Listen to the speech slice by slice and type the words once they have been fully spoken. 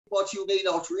what you may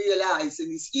not realize,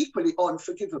 and is equally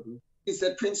unforgivable, is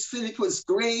that Prince Philip was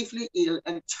gravely ill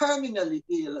and terminally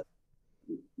ill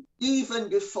even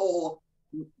before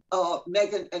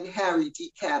Meghan and Harry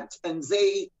decamped, and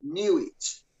they knew it.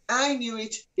 I knew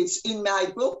it. It's in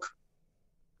my book,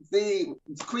 The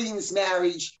Queen's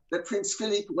Marriage, that Prince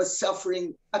Philip was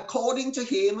suffering, according to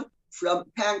him, from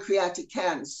pancreatic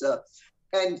cancer,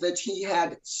 and that he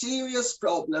had serious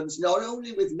problems, not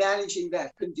only with managing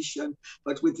that condition,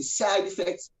 but with the side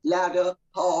effects, bladder,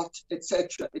 heart,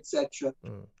 etc., etc.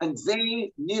 And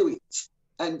they knew it,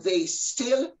 and they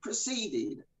still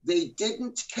proceeded. They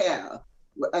didn't care.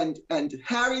 And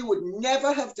Harry would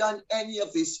never have done any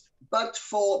of this but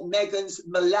for Meghan's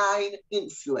malign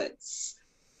influence.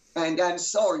 And I'm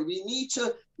sorry, we need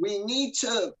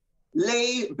to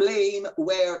lay blame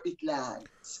where it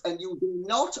lies. And you do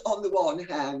not, on the one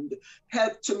hand,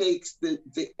 help to make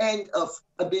the end of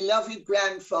a beloved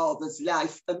grandfather's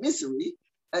life a misery,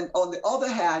 and on the other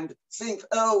hand, think,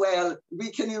 oh, well,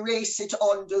 we can erase it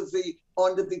under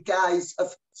the guise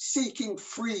of seeking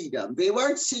freedom. They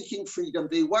weren't seeking freedom.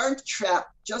 They weren't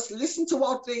trapped. Just listen to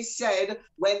what they said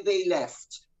when they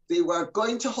left. They were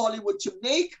going to Hollywood to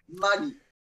make money.